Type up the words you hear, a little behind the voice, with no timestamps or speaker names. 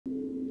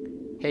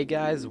Hey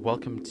guys,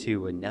 welcome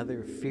to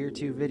another F.E.A.R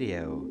 2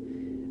 video.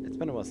 It's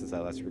been a while since I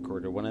last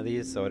recorded one of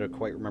these, so I don't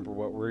quite remember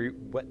what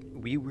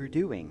we were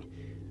doing.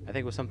 I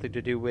think it was something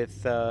to do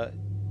with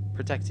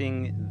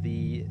protecting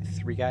the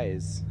three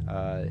guys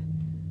that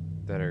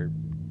are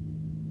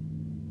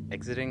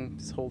exiting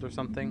this hold or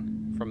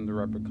something from the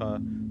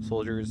replica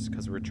soldiers,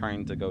 because we're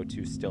trying to go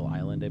to Still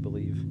Island, I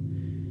believe.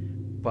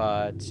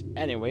 But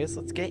anyways,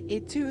 let's get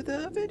into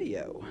the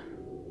video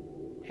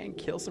and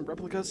kill some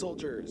replica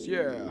soldiers.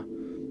 Yeah.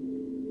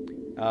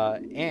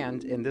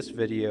 And in this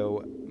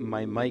video,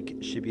 my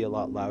mic should be a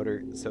lot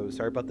louder, so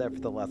sorry about that for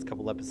the last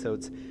couple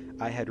episodes.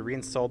 I had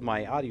reinstalled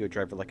my audio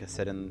driver, like I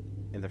said in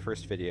the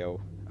first video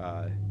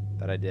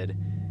that I did,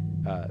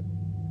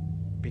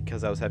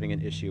 because I was having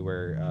an issue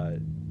where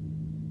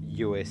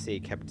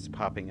USA kept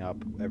popping up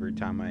every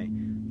time I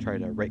tried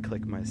to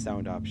right-click my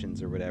sound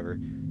options or whatever.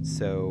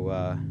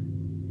 So,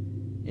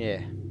 yeah.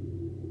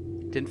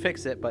 Didn't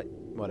fix it, but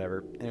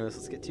whatever. Anyways,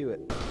 let's get to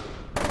it.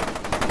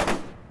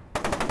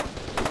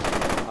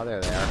 Oh, there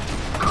they are.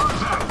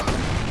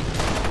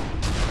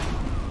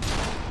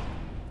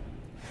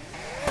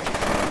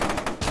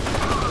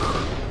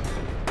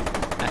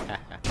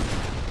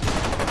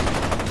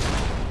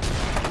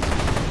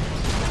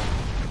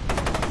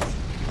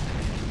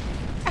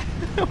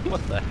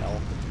 What the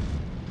hell?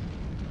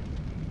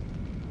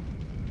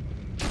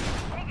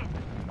 Take it.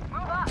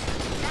 Move up.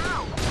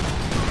 Now.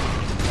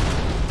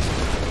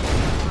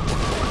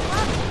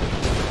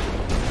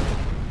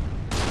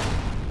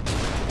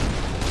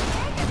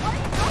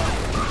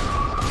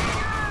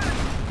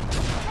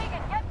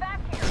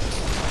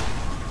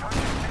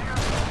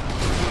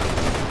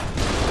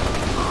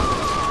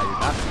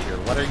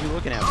 What are you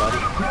looking at, buddy?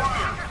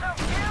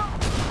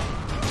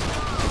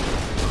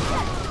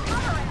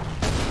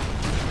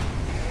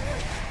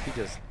 He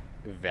just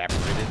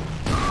evaporated.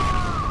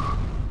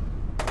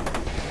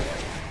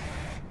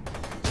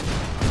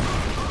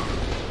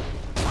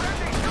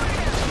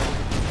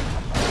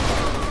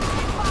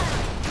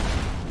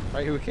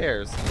 Right, who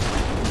cares?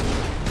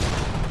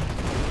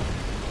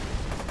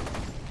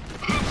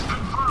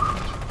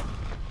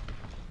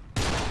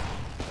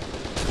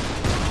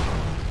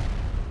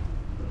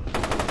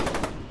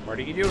 What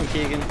are you doing,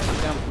 Keegan?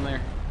 Get down from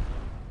there.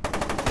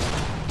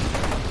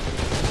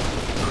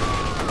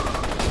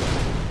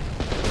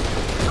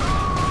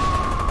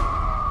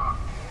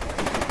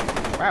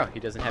 Wow, he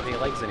doesn't have any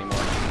legs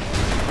anymore.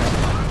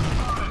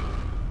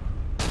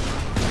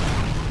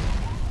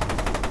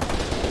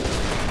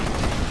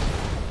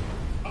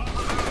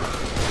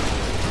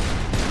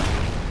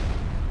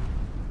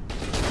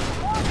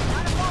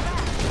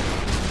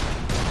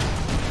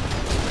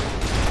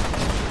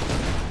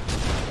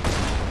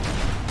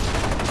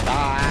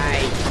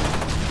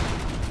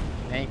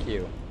 Thank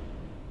you.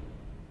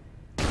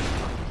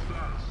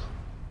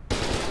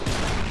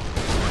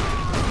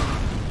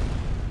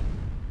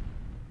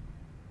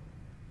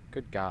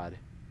 Good God.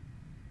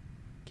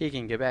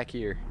 Keegan, get back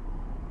here.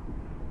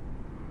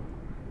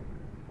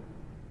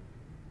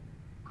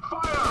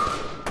 Fire!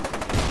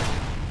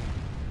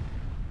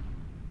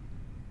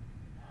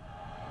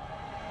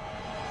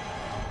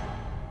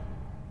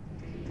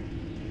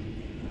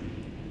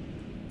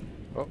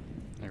 Oh,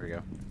 there we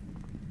go.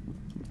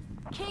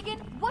 Keegan,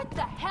 what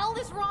the hell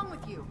is wrong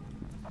with you?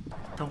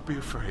 Don't be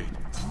afraid.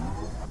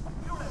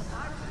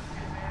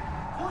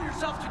 Pull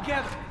yourself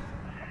together.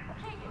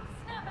 Keegan,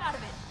 snap out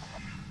of it.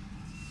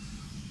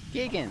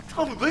 Keegan!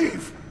 Don't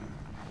leave!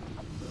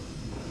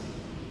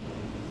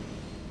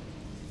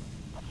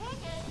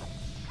 Keegan!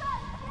 God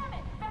damn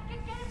it! Becca,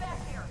 get him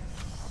back here.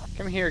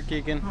 Come here,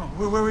 Keegan.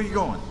 Oh, where are you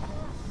going?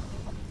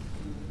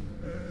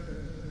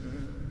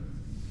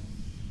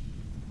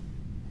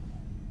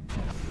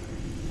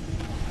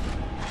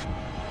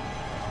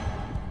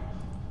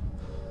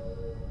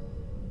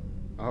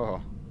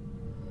 Oh.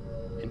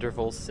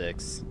 Interval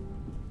 6.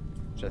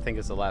 Which I think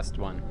is the last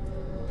one.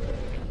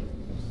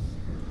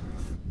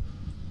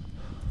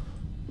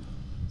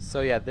 So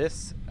yeah,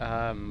 this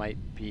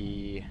might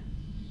be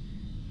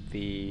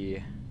the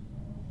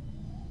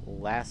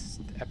last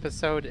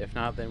episode. If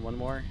not, then one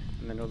more,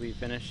 and then it'll be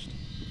finished.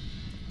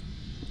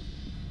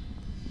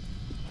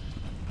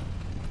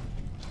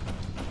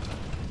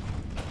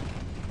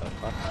 The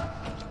fuck?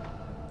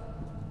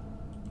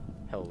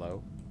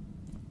 Hello?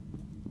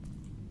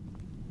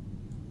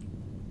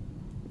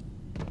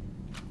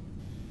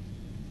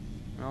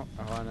 Oh,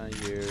 I wanna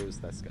use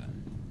this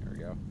gun. Here we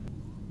go.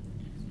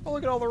 Oh,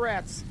 look at all the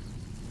rats!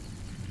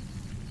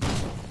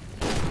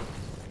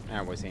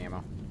 That was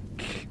ammo.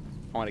 I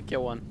want to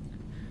kill one.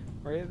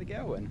 Where are they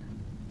going?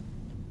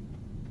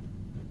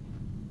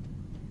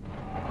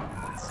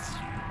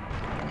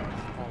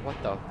 Oh,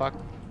 what the fuck?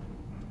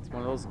 It's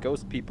one of those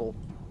ghost people.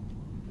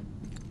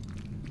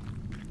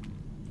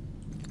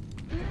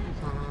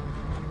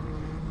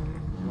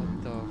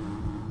 What the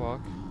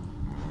fuck?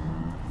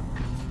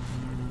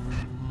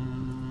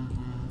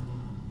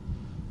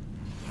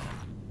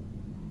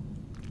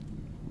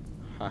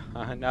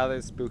 Haha, now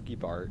there's spooky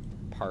part.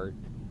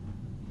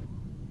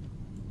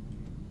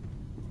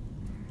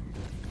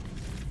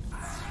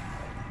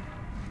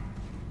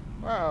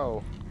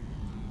 Whoa.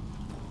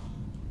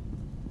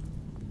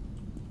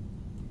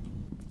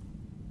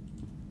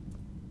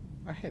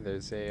 Oh, hey,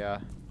 there's a,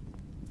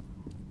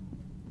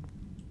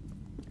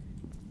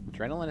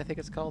 adrenaline, I think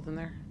it's called in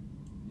there?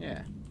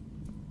 Yeah.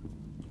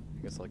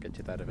 I guess I'll get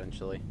to that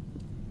eventually.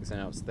 Because I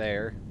know it's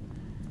there.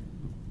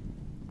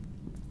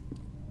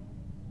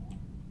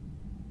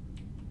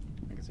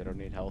 I guess I don't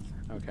need health.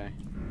 Okay.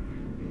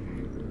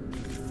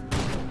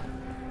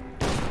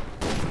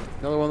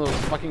 Another one of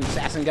those fucking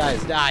assassin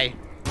guys. Die!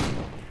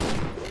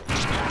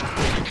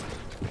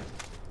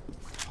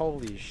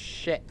 Holy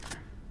shit.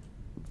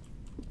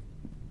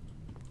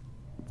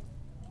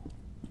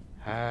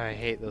 I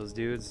hate those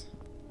dudes.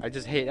 I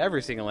just hate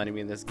every single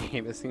enemy in this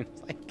game, it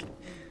seems like.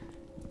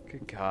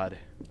 Good God.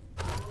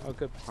 Oh,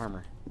 good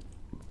armor.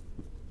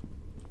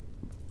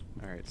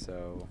 Alright,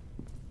 so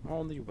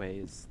only way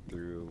is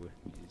through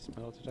these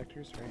metal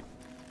detectors, right?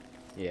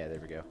 Yeah,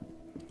 there we go.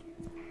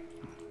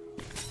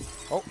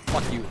 Oh,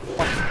 fuck you.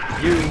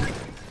 Fuck you!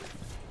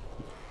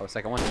 Oh,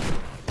 second one.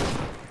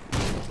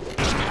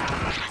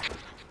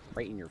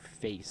 Right in your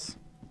face.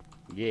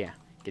 Yeah,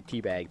 get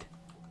teabagged.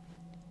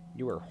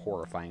 You are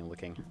horrifying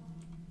looking.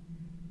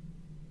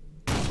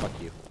 Fuck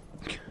you.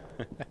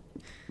 Oh,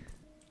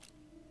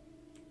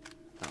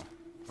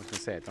 I was gonna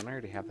say, don't I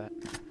already have that?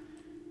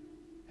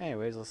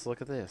 Anyways, let's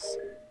look at this.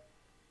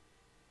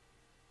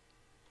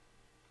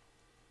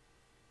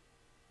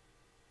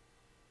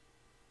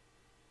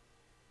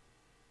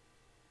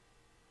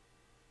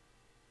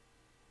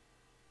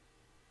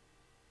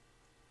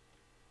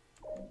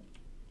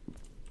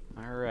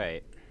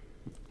 Alright.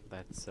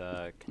 Let's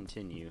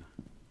continue.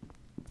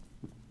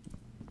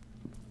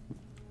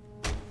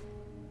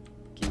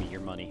 Give me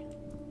your money.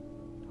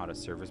 Out of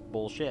service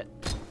bullshit.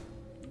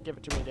 Give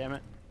it to me, damn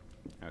it.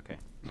 Okay.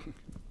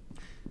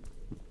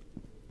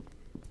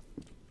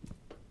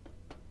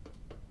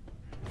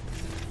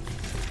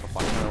 Oh,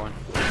 fuck, another one.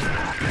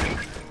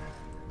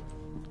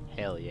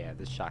 Hell yeah,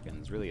 this shotgun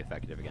is really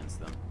effective against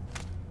them.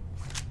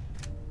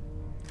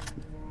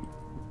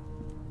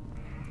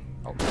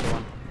 Oh, another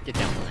one. Get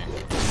down from there.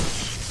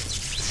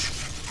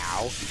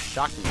 Ow, you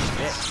shocked me a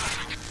bit.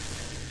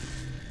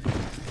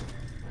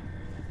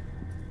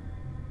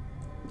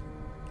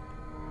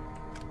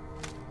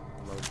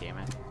 Oh, damn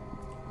it.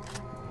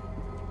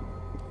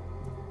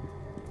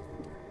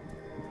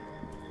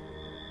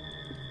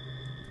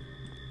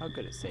 Oh,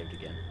 good, it saved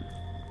again.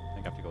 I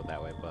think I have to go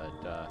that way, but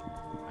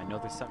I know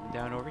there's something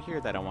down over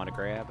here that I want to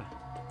grab.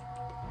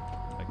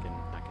 If I can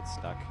not get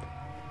stuck.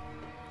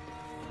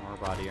 More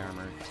body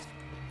armor.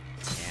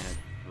 And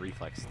a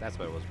reflex. That's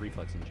what it was,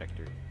 reflex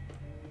injector.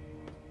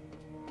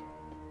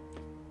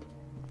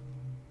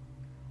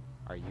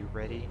 Are you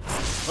ready?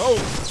 Oh!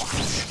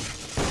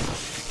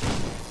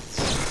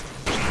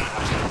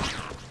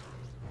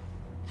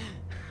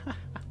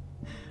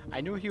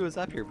 I knew he was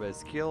up here, but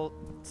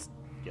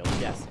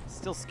yes,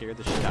 still scared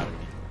the shit out of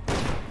me.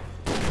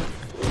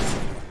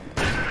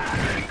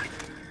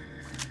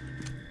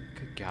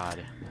 Good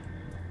God.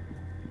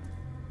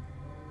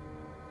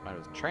 What I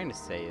was trying to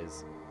say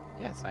is,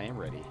 yes, I am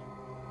ready.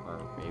 Or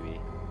maybe.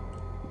 I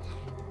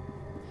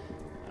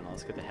don't know,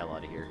 let's get the hell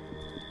out of here.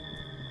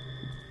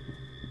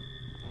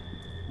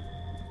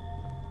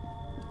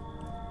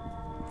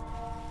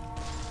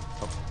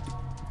 Oh.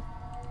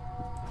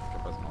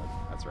 Kept pressing hold.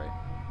 That's right.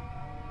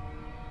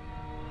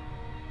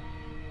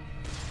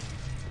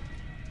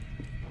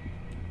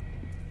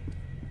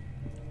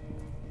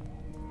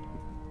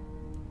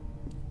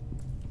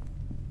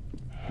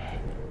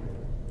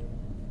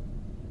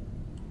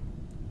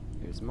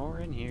 There's more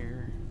in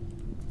here.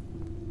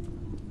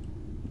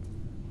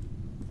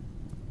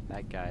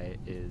 That guy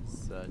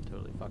is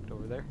totally fucked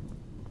over there.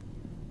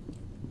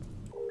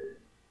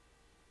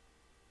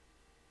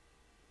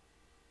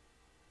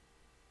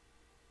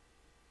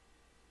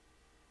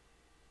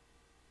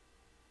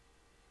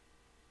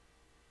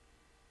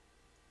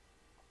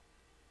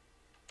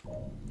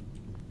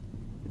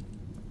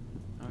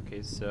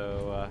 Okay,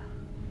 so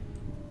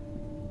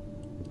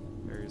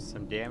there's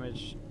some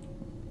damage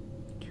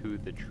to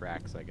the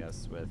tracks, I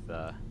guess, with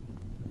a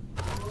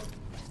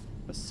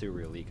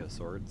sewer leak of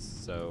sorts,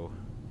 so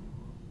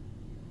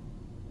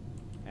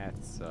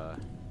that's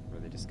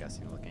really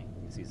disgusting looking.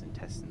 You can see his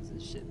intestines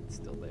and shit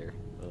still there.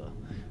 Ugh.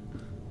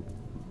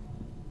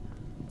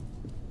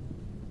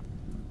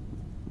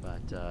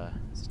 But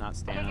it's not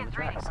standing on the Hagen's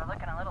tracks. readings are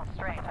looking a little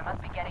strange. I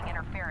must be getting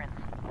interference.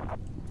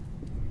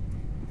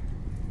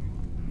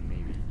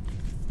 Maybe.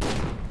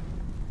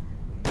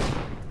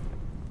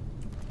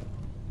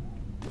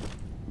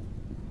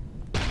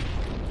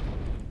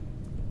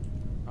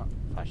 Oh,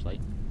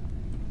 flashlight.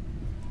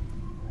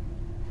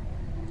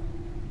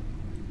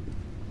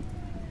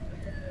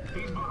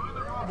 He's behind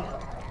the rubble.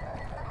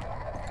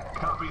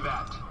 Copy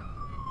that.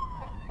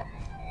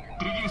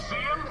 Did you see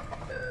him?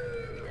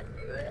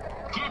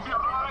 Keep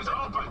your eyes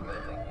open.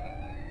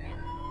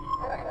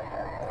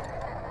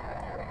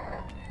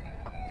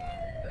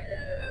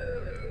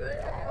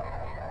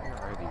 Where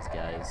are these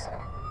guys?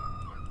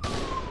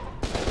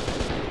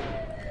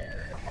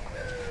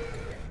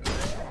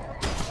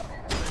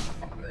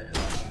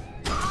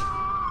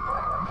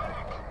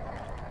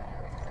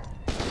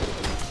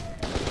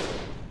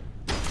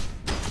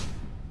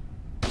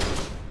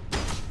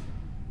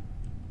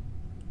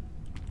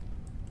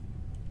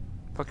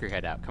 Poke your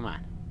head out. Come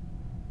on.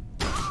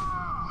 Ha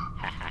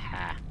ha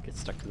ha. Get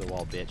stuck to the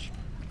wall, bitch.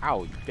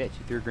 Ow, you bitch.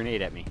 You threw a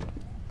grenade at me.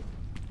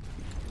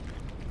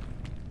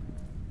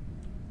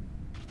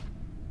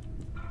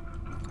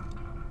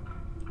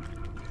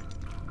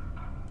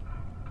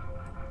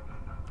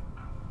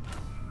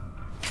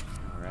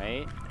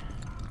 Alright.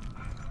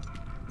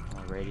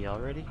 Already?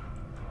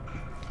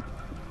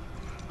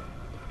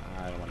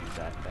 I don't want to use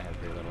that. I have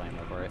very little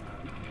ammo for it.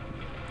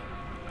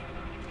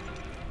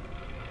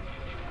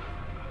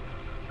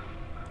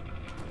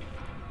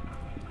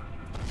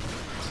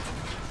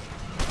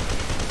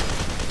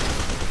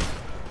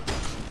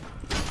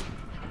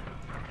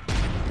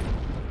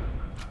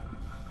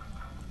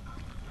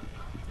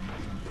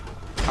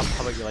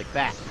 How about you like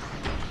that?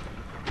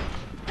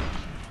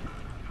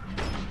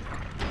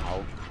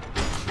 Ow.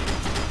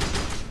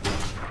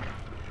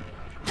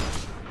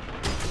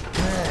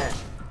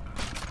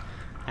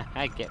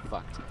 I get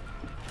fucked.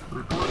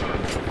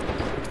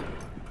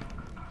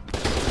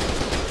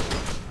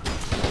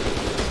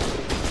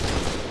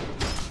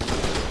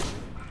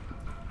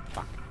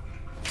 Fuck.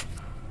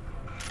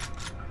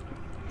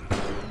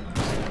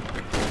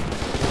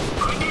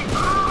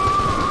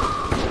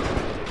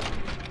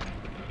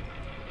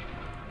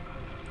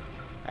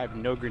 I have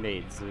no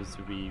grenades, so this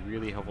would be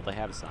really helpful to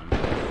have some.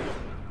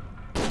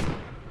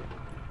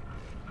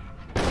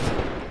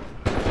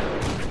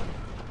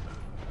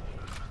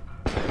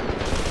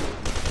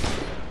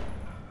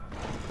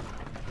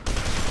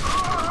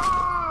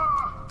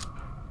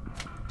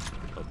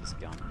 Put this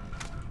gun.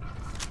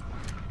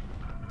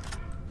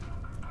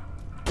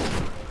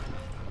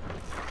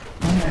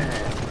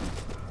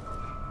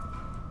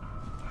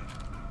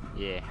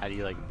 Yeah, how do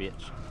you like a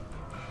bitch?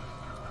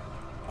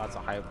 Lots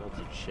of high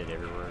voltage shit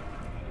everywhere.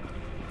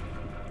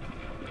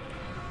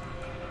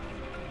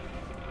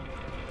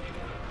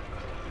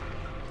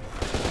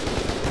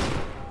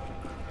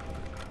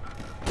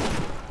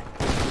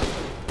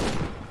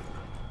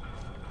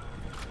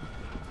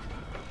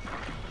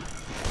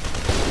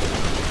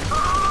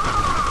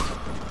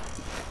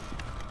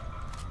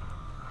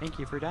 Thank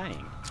you for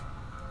dying.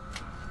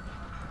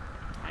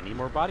 I need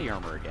more body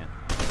armor again.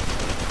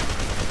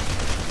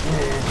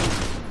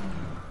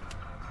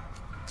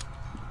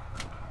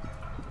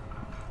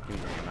 Give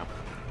me your ammo.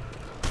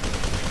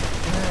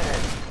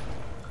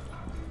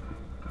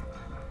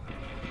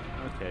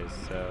 Okay,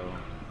 so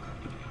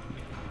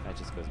that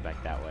just goes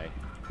back that way.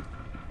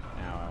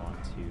 Now I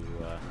want to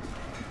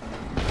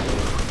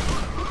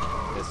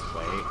this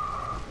way.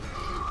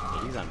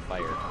 Yeah, he's on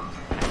fire.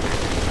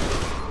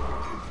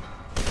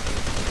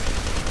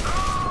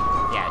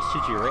 Yeah,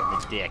 shoot you right in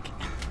the dick.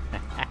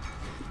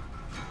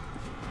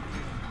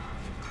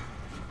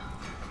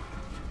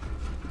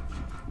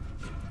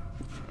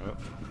 Oh.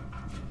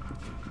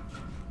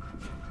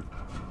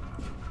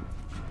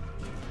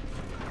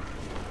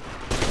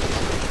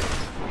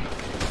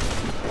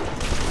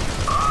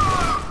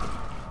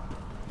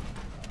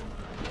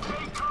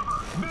 Take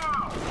cover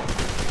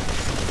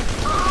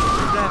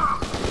now!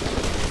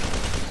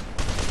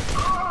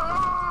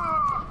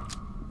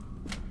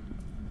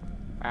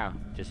 Wow,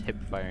 just hip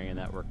firing and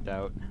that worked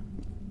out.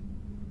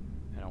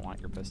 I don't want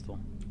your pistol.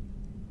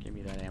 Give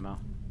me that ammo.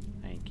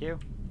 Thank you.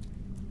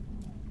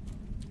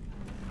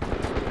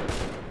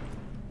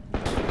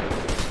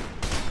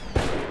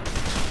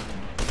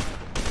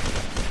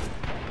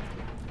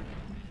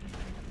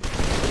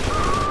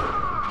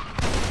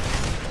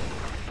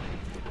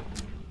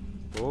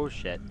 Oh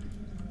shit.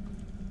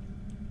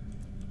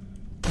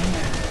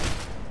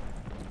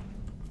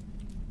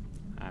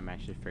 I'm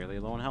actually fairly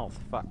low in health.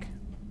 Fuck.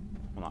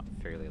 Well, not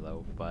fairly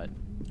low, but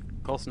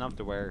close enough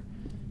to where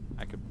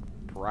I could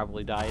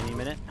probably die any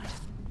minute.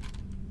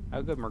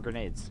 Oh good, more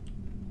grenades.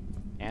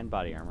 And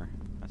body armor.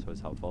 That's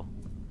what's helpful.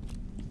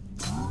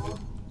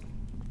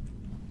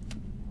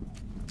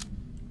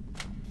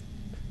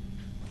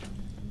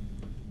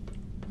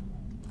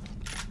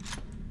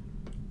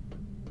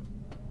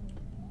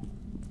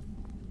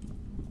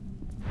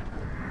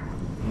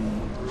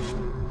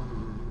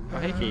 Oh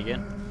hey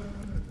Keegan.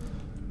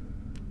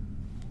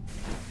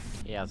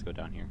 Yeah, let's go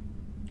down here.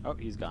 Oh,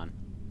 he's gone.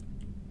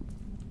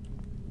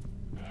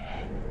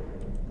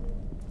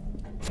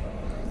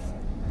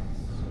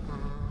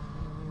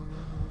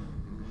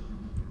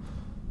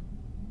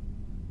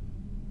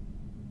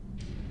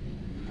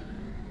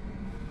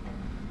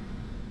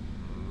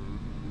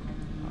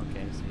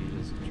 Okay, so you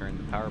just turn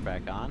the power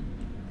back on.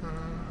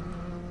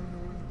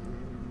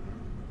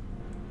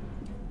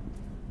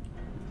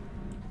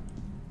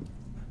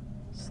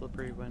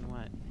 Slippery when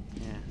wet.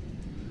 Yeah.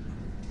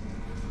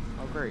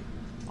 Oh great.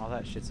 All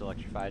that shit's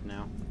electrified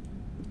now.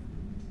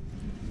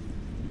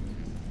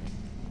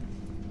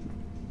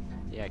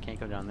 Yeah, I can't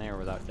go down there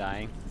without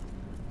dying.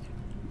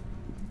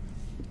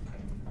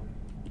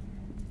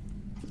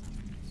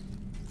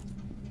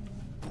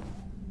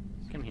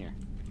 Come here.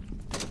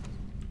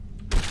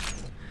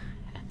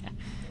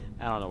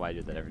 I don't know why I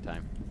do that every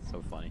time. It's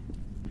so funny.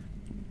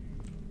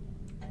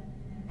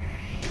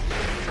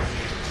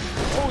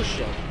 Oh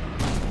shit!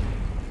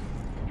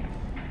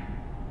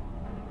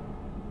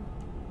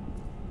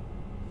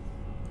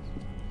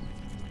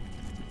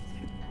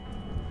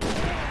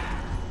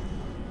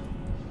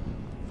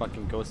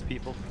 fucking ghost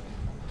people.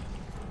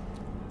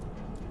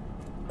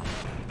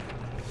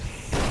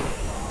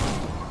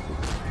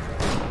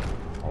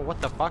 Oh, what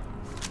the fuck?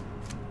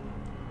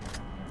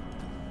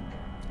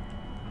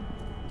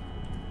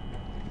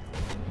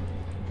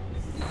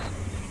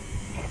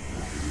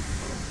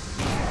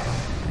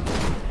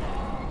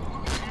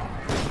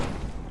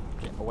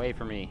 Get away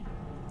from me.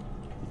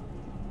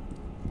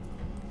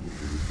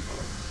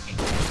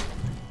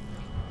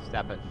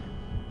 Stop it.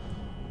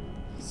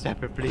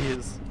 Stop it,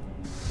 please.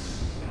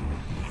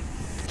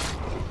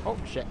 Oh,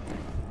 shit.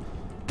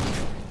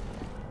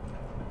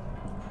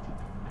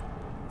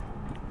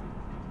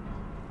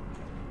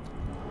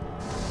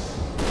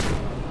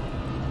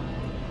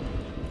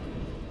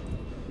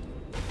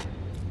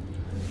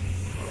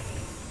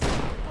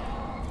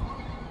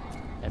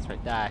 That's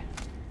right, die.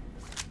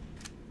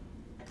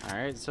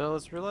 Alright, so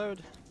let's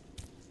reload.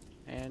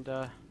 And, keep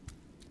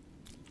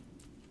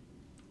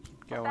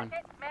going.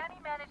 Second, Manny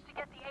managed to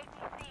get the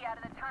APC out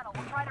of the tunnel.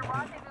 We'll try to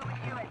rendezvous with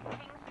you at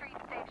King Street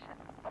Station.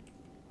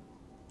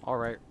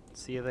 Alright,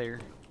 see you there.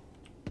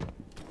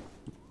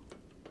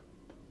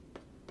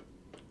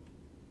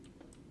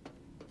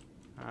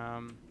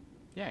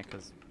 Yeah,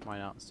 because why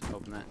not? Let's just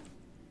open that.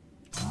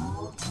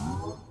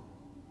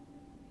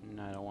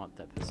 No, I don't want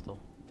that pistol.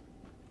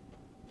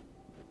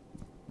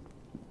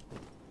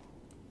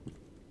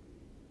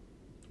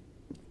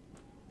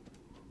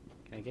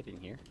 Can I get in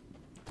here?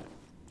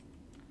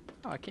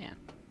 Oh, I can.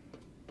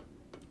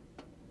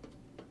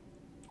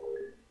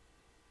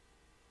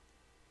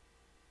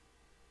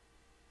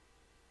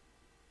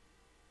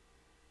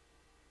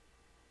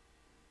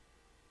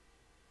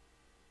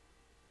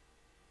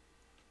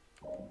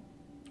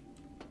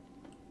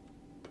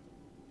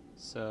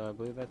 So I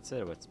believe that's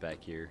it. What's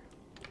back here?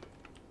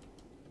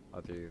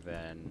 Other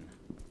than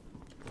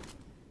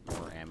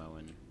more ammo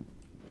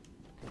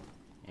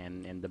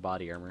and the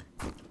body armor.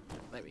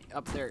 Let me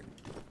up there.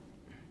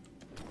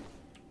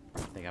 I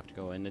think I have to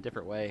go in a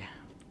different way.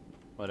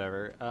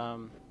 Whatever. Yeah,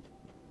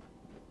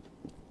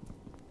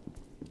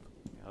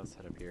 let's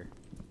head up here.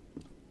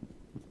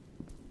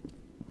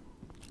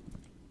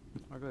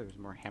 Oh, good. There's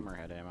more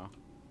hammerhead ammo.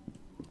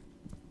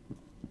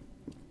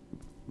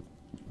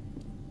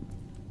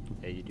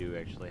 Yeah, you do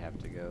actually have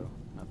to go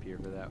up here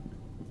for that.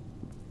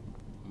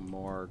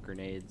 More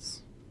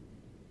grenades.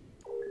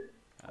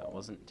 It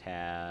wasn't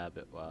tab,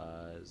 it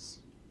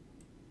was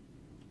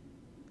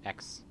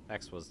X.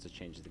 X was to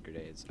change the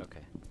grenades.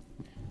 Okay.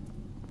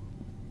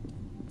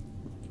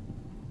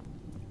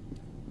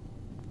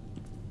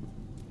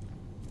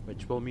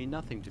 Which will mean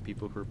nothing to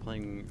people who are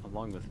playing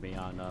along with me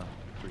on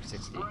 360.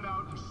 Spread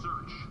out and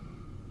search.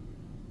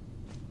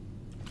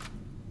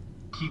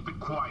 Keep it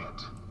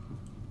quiet.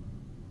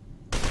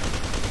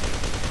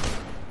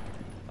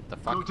 What the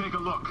fuck? Go take a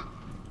look.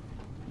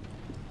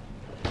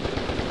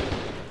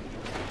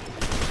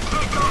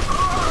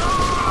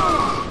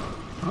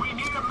 We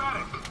need a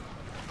medic.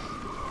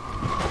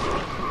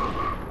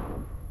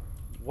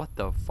 What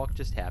the fuck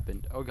just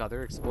happened? Oh god,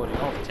 they're exploding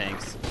all the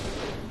tanks.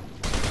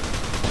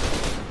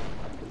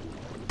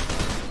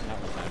 That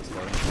was not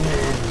exploding.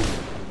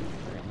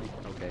 Apparently.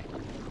 Okay.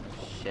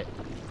 Shit.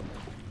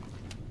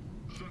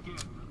 Check in.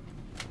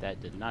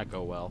 That did not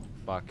go well.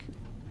 Fuck.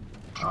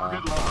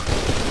 Target locked.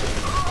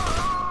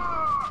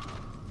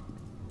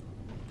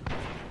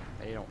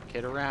 They don't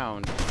kid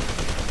around.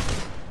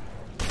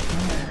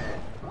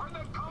 Where'd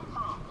that come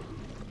from?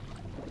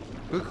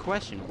 Good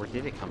question. Where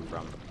did it come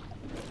from?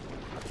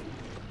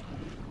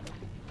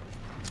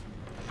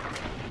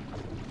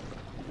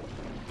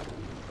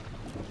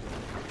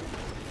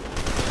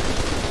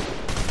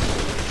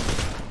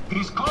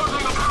 He's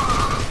closing up.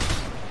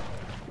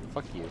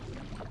 Fuck you.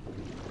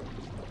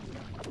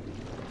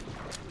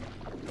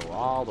 Go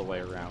all the way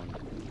around.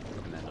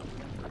 And then up.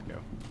 There we go.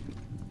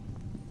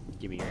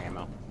 Give me your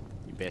ammo,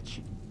 you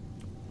bitch.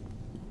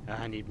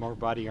 I need more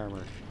body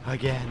armor.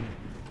 Again.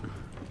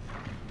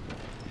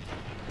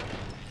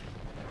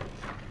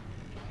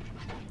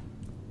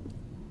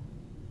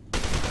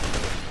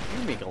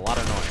 You make a lot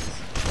of noise.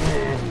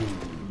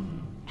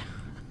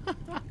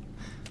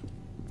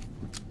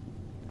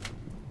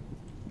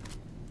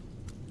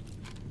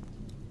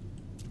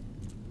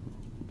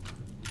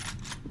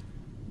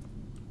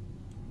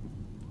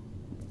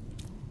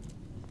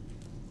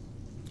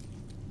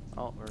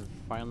 Well, we're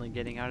finally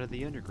getting out of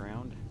the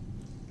underground.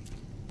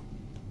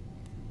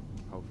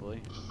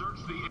 Hopefully. Search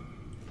the.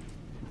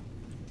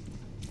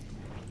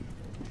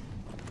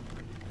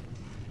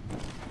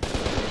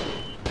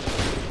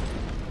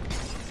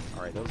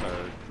 Alright, those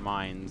are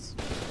mines.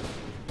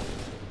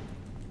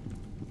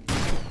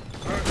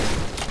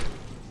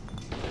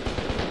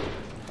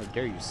 How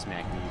dare you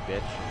smack me, you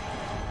bitch.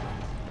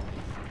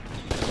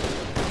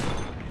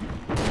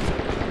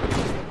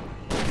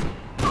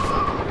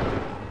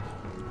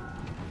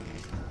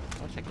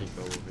 I wish I could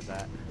go over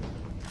that.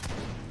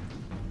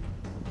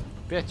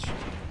 Bitch!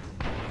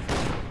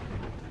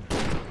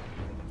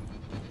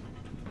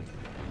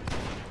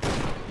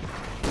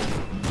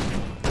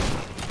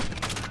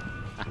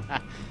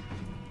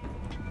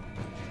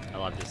 I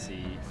love to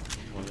see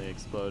when they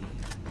explode.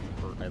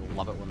 Or I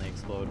love it when they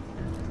explode.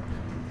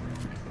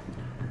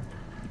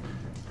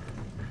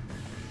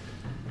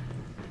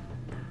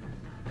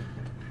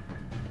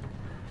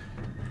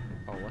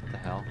 Oh, what the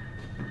hell?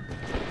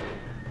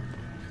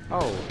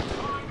 Oh,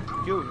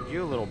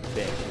 you little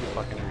bitch! You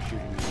fucking are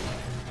shooting me.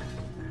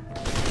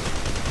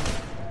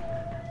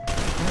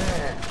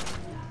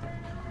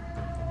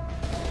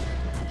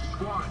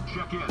 Squad,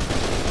 check in.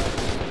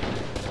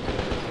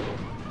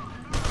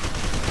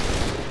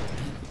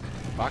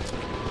 Fuck.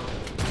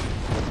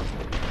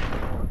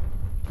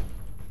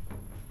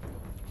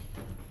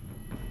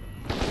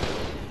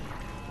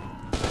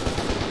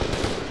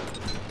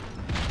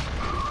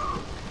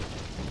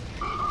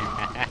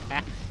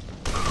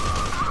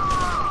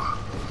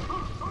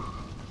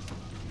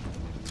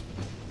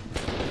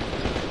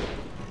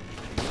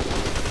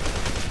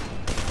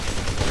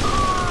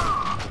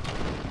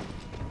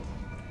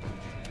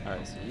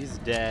 Alright, so he's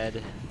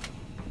dead.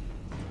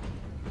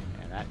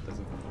 And that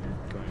doesn't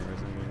go anywhere,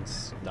 so I'm getting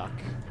stuck.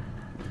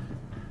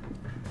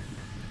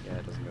 Yeah,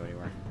 it doesn't go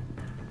anywhere.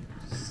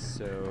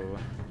 So,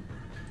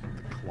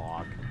 the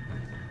clock.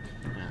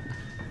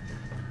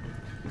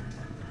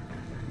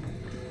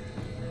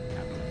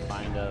 Have to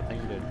find a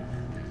thing to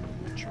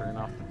turn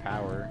off the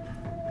power.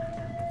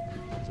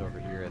 It's over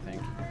here, I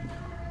think.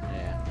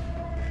 Yeah.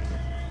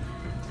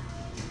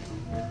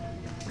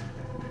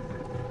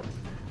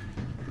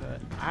 But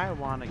I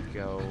want to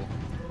go.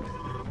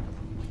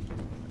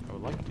 I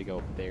would like to go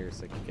up there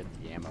so I can get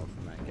the ammo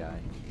from that guy.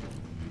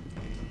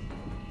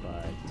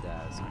 But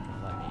it's not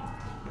gonna let me.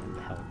 What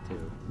the hell,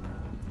 too?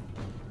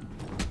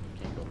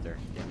 Can't go up there.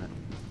 Damn it.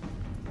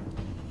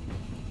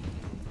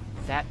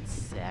 That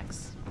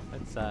sucks.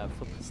 Let's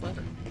flip this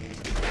lever.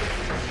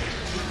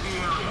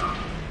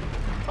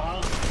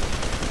 All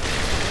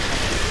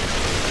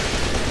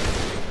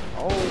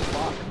Oh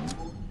fuck.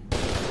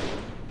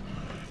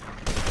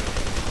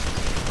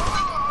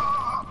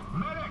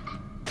 medic.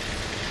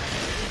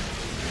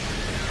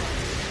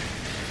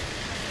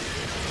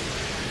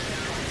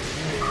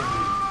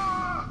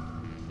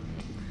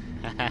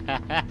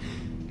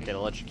 Get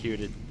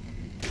electrocuted.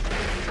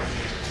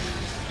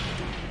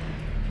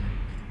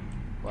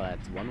 Well,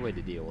 that's one way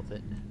to deal with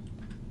it.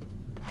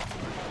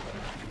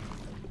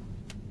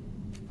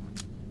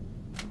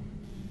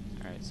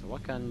 Alright, so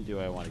what gun do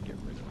I want to get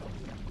rid of?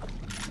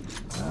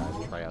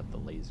 Try out the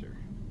laser.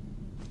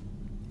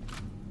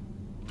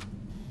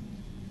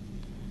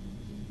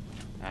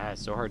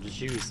 It's so hard to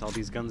choose. All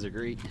these guns are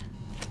great.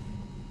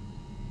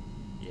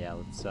 Yeah,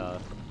 let's, I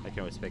can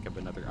always pick up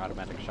another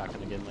automatic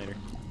shotgun again later.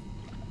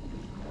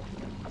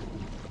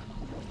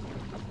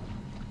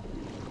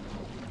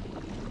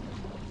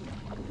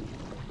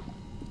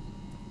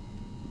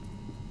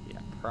 Yeah,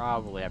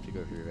 probably have to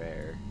go through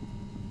there.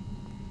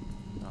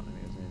 I don't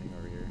think there's anything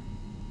over here.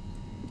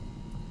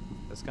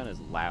 This gun is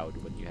loud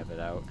when you have it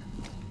out.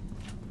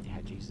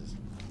 Yeah, Jesus.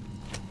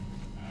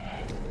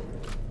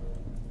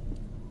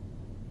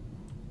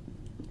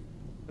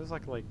 This is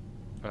like,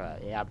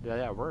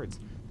 yeah, words.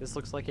 This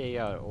looks like a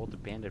old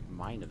abandoned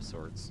mine of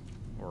sorts,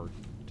 or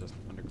just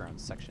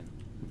underground section.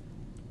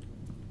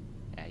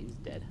 Yeah, he's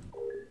dead.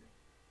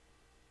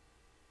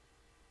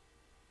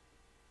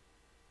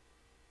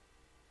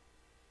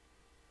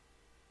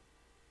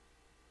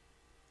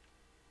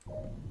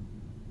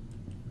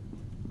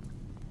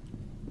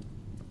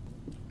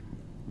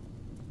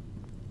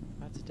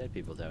 Lots of dead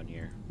people down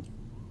here.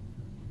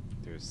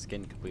 Their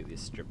skin completely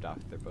stripped off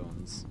their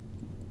bones.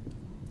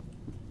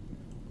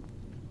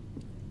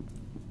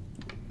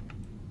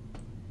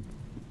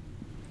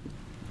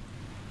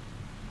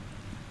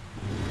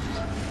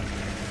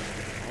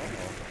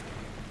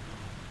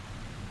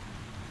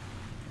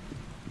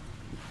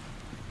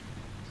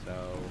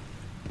 So,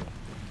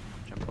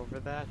 jump over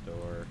that,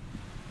 or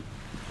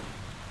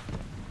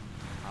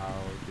how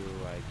do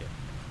I get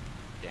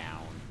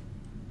down?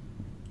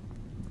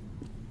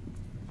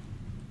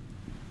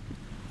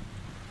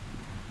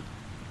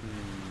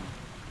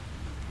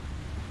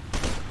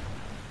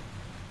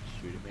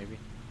 Shoot it, maybe?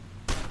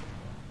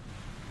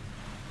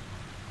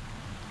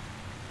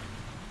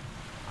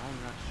 I'm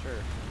not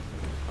sure.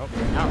 Oh,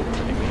 no!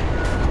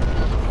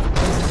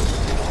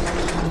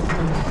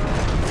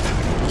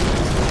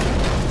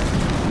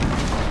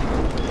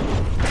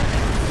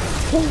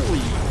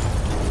 Holy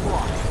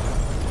fuck!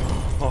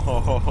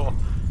 Oh,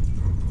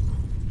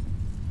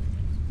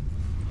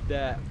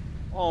 that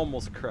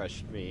almost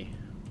crushed me.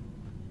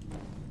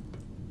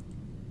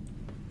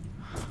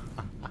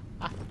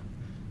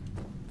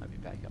 Let me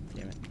back up,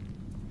 damn it.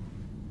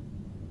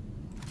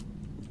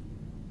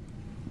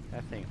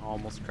 That thing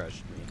almost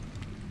crushed me.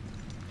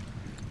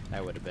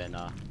 That would have been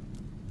a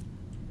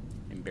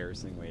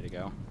embarrassing way to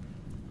go.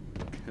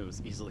 It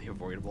was easily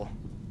avoidable.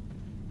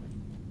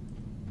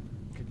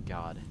 Good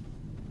God.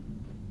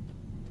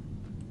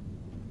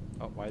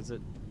 Oh, why is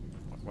it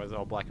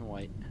all black and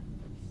white?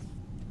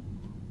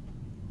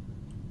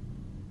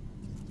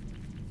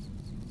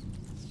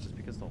 It's just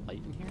because of the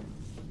light in here?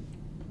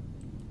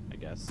 I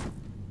guess.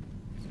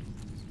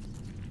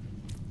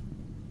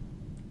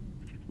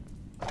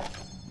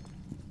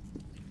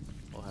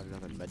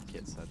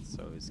 medkits, that's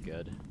always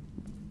good.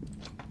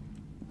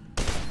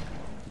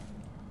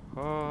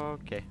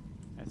 Okay.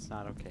 That's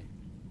not okay.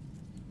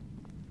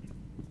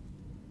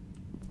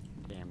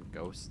 Damn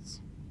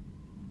ghosts.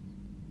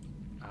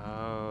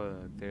 Oh,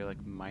 they're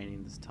like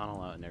mining this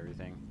tunnel out and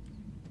everything.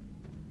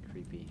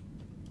 Creepy.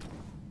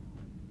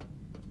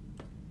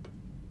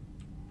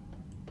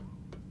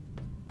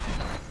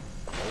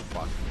 Oh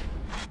fuck.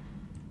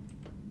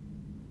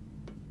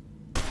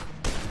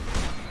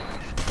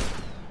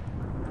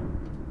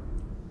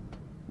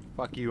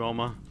 Fuck you,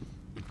 Oma.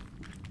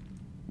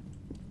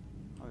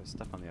 Oh, there's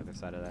stuff on the other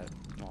side of that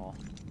wall.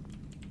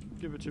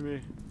 Give it to me.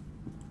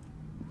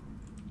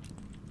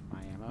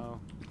 My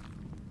ammo.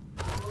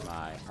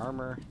 My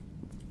armor.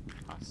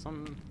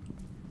 Awesome.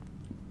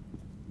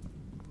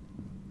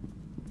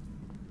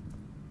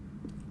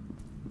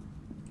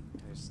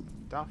 There's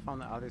stuff on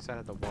the other side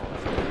of the wall.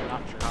 I'm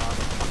not sure how.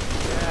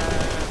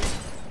 Yeah.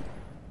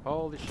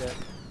 Holy shit.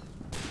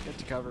 Get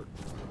to cover.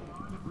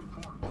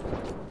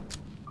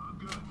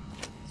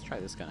 Let's try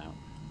this gun out.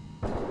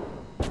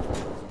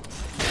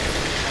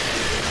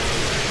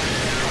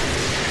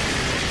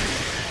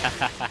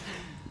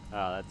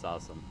 Oh, that's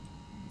awesome.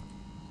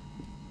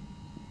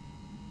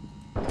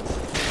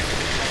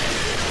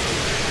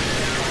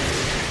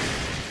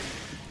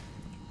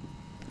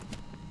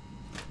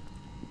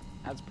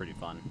 That's pretty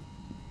fun.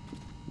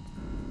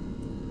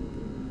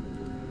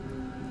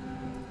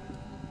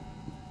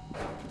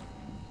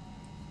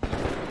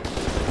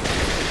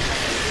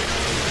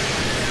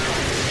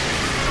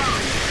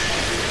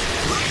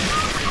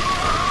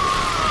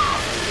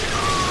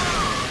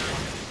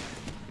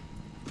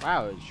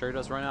 Wow, it sure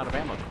does run out of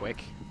ammo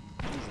quick.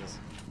 Jesus.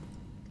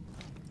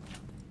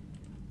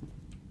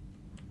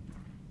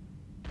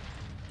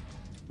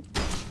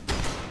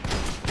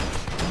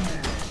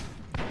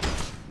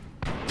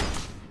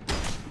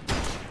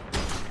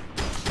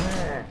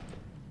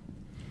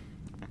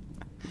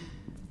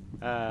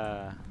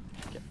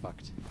 Get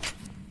fucked.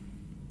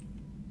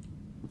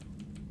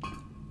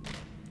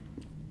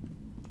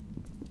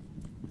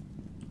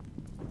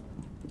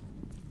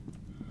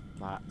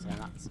 Lots and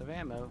lots of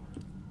ammo.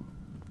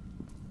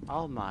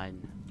 All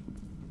mine.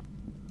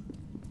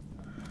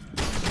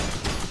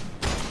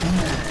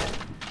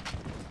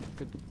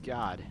 Good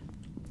God.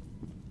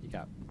 You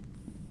got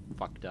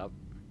fucked up.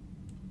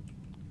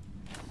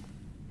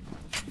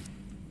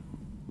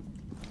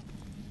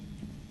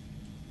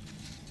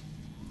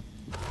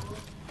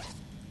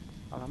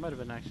 Oh, that might have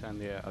been actually on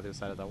the other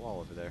side of that wall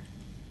over there.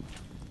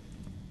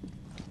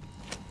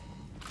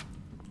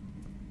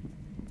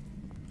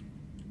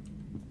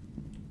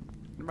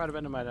 It might have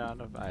been, it might not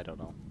have, I don't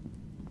know.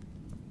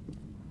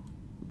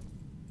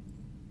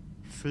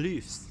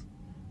 Floofs.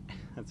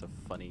 That's a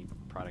funny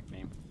product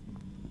name.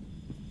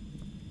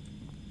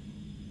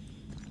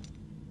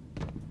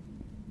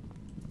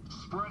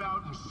 Spread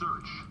out and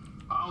search.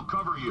 I'll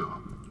cover you.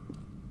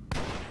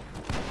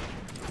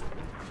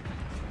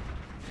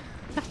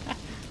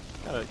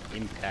 Got an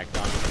impact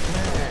on it.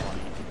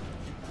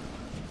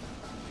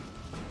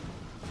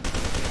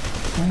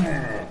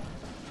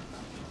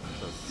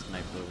 There's a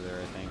sniper over there,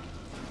 I think.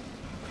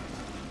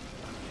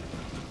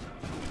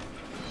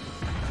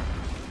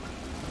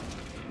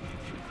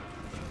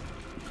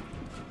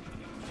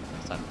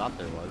 I thought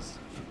there was.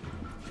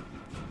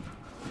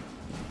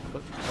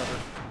 Look, cover.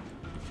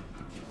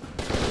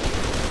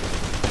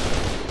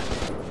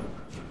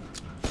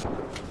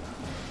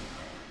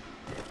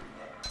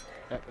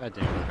 That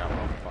didn't work out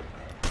well. Fuck.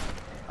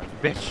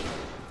 Bitch!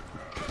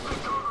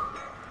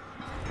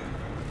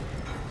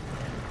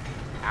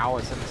 Ow,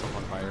 I set myself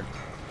on fire.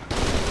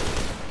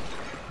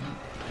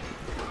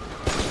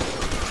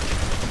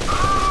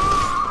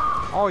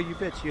 Oh, you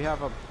bitch, you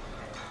have a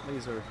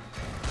laser.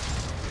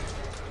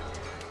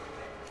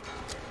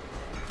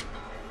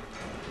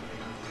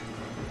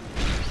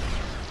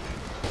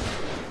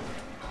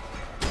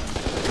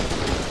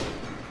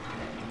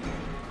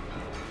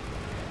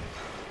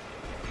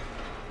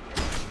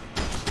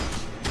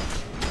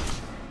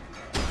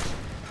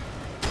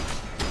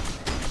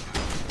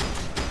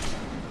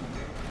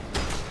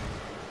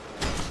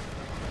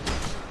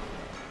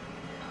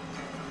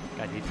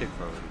 God, he took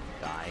forever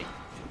to die.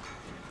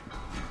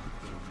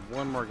 There's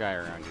one more guy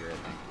around here, I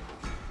think.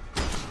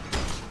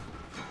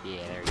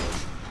 Yeah, there he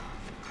is.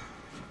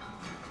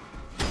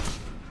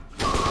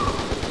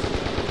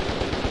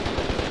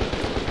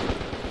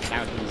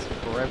 Now he's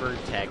forever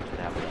tagged to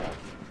that wall.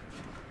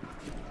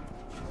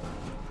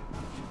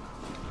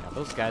 Now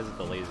those guys with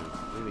the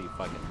lasers really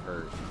fucking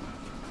hurt.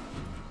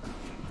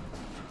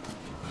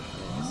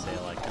 They just say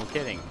like, I'm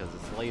kidding, because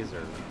it's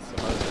laser. It's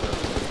supposed to.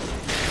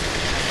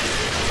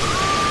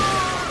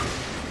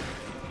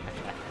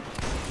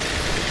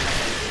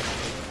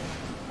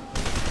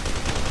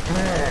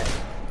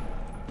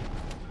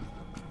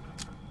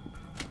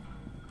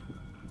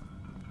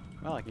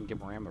 Well, I can get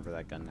more ammo for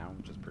that gun now,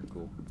 which is pretty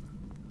cool.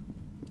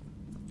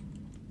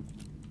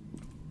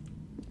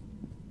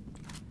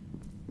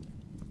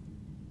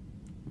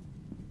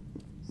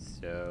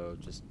 So,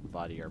 just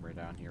body armor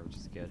down here, which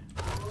is good.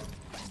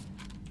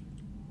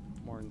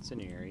 more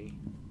incendiary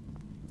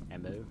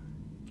ammo.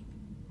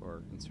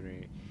 Or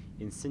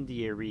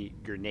incendiary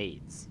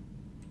grenades.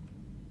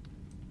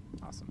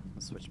 Awesome.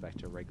 Let's switch back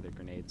to regular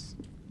grenades.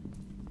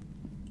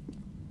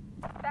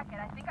 Beckett,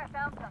 I think I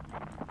found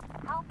something.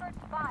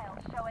 Halford's files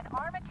show an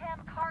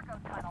Armacam cargo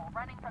tunnel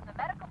running from the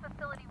medical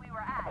facility we were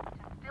at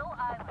to Still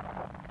Island.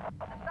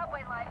 The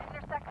subway line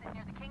intersects it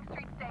near the King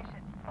Street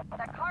station.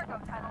 That cargo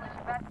tunnel is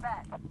your best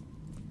bet.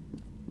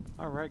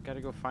 Alright, gotta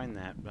go find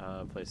that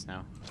place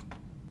now.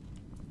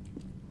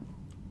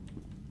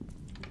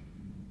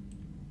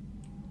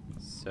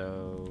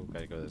 So,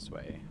 gotta go this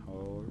way.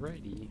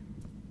 Alrighty.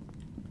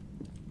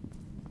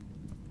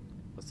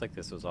 Looks like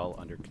this was all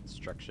under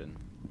construction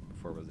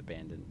before it was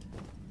abandoned.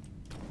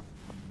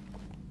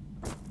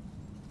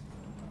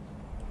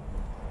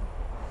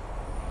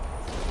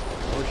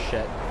 Oh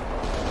shit.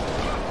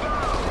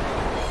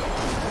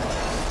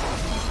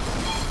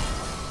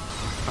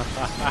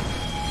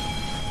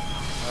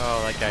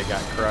 Oh, that guy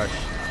got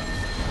crushed.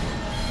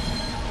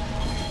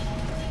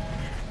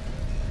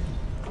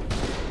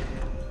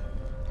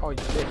 Oh, you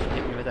bitch, you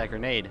hit me with that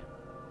grenade.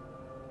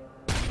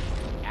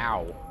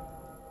 Ow.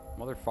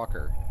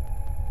 Motherfucker.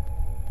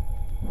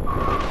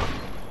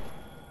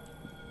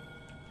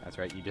 That's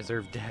right, you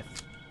deserve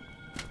death.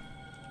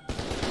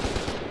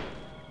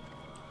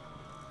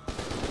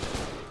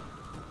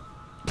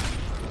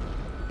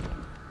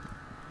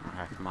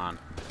 Alright, come on.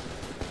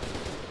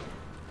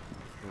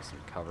 Give some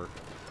cover.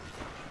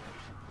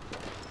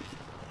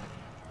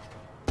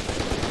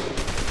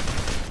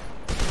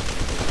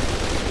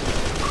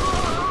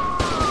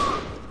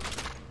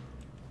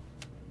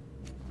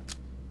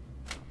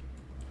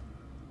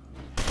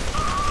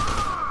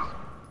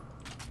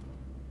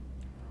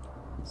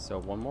 So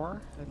one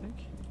more, I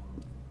think.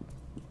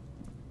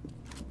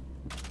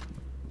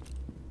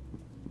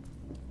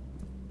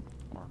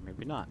 Or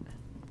maybe not.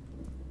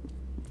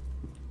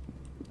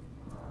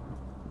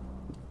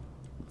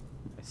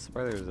 I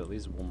swear there was at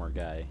least one more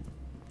guy.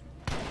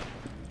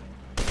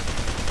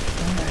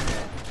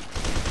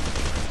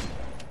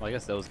 Well, I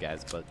guess those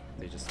guys, but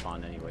they just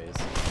spawned anyways.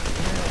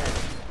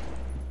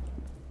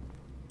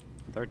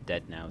 They're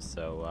dead now,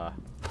 so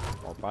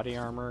more body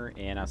armor,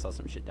 and I saw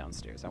some shit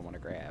downstairs I want to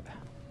grab.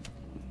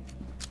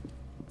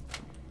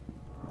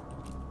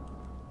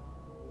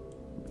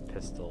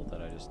 Pistol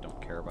that I just don't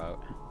care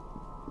about.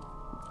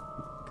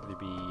 Could there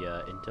be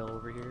intel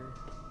over here?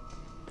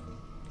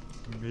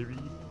 Maybe.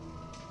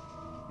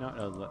 No,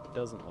 it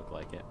doesn't look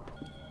like it.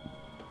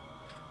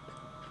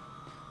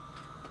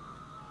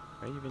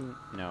 I even?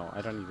 No,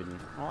 I don't even.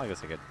 Well, I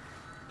guess I could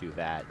do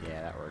that.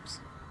 Yeah, that works.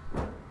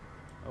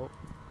 Oh.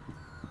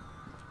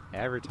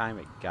 Every time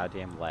it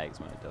goddamn lags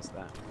when it does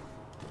that.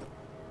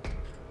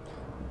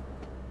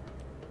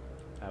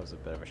 That was a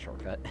bit of a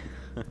shortcut.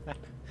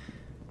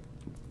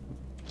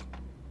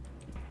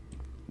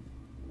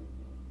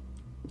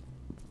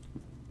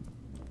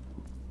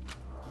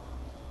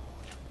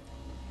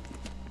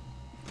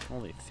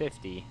 Only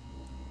 50.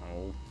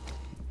 Oh.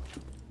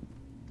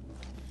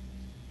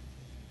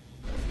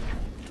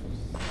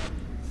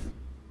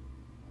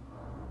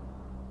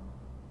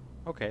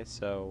 Okay,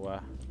 so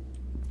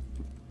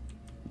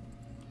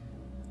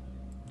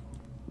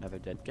another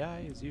dead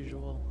guy as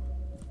usual.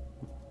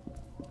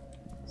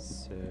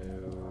 So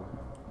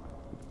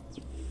let's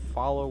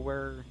follow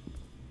where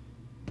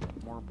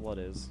more blood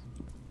is.